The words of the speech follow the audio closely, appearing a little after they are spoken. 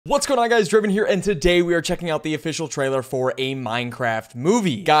What's going on, guys? Draven here, and today we are checking out the official trailer for a Minecraft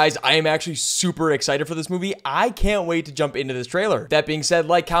movie. Guys, I am actually super excited for this movie. I can't wait to jump into this trailer. That being said,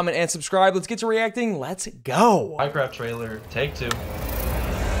 like, comment, and subscribe. Let's get to reacting. Let's go. Minecraft trailer, take two.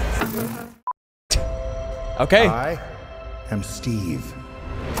 Okay. I am Steve.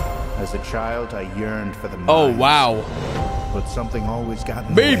 As a child, I yearned for the mines. Oh, wow. But something always got in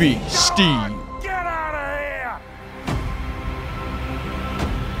the Baby way. Steve. Get out of here!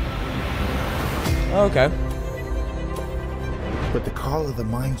 Okay. But the call of the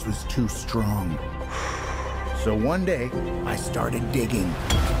mines was too strong. So one day, I started digging.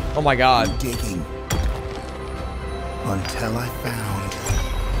 Oh my god. Digging. Until I found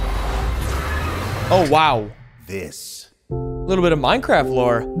Oh, wow. this. A little bit of Minecraft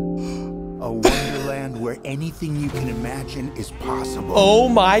lore. A wonderland where anything you can imagine is possible. Oh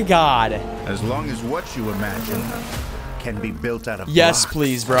my god. As long as what you imagine can be built out of Yes, blocks.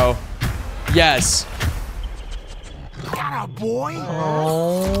 please, bro. Yes. Got a boy?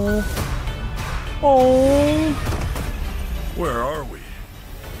 Oh. Oh. Where are we?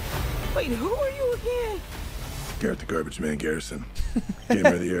 Wait, who are you again? Garrett the Garbage Man Garrison.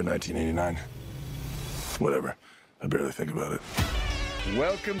 Gamer of the Year 1989. Whatever. I barely think about it.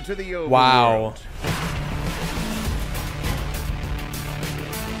 Welcome to the overworld. Wow.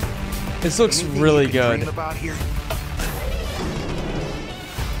 This looks Anything really you can good. dream about here,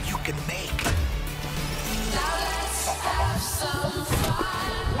 you can make.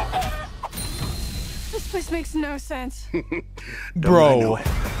 This place makes no sense. Bro.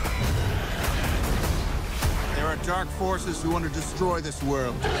 There are dark forces who want to destroy this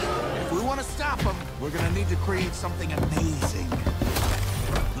world. If we want to stop them, we're going to need to create something amazing.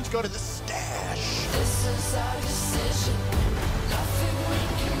 Let's go to the stash. This is our decision. Nothing we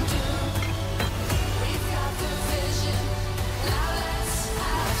can do. We've got the vision. Now let's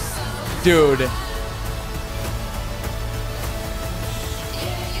have some. Dude.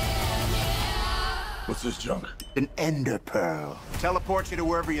 What's this junk? An ender pearl. Teleport you to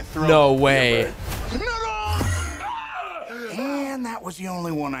wherever you throw. No way. And that was the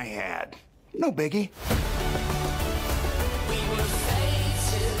only one I had. No biggie. We were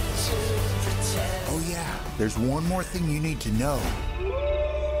fated to pretend. Oh yeah, there's one more thing you need to know.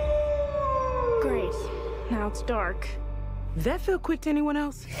 Great. Now it's dark. Did that feel quick to anyone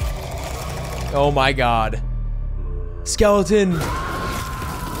else? Oh my god. Skeleton.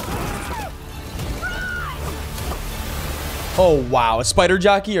 Oh wow, a spider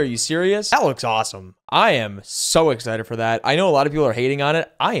jockey? Are you serious? That looks awesome. I am so excited for that. I know a lot of people are hating on it.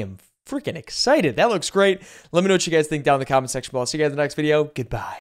 I am freaking excited. That looks great. Let me know what you guys think down in the comment section below. See you guys in the next video. Goodbye.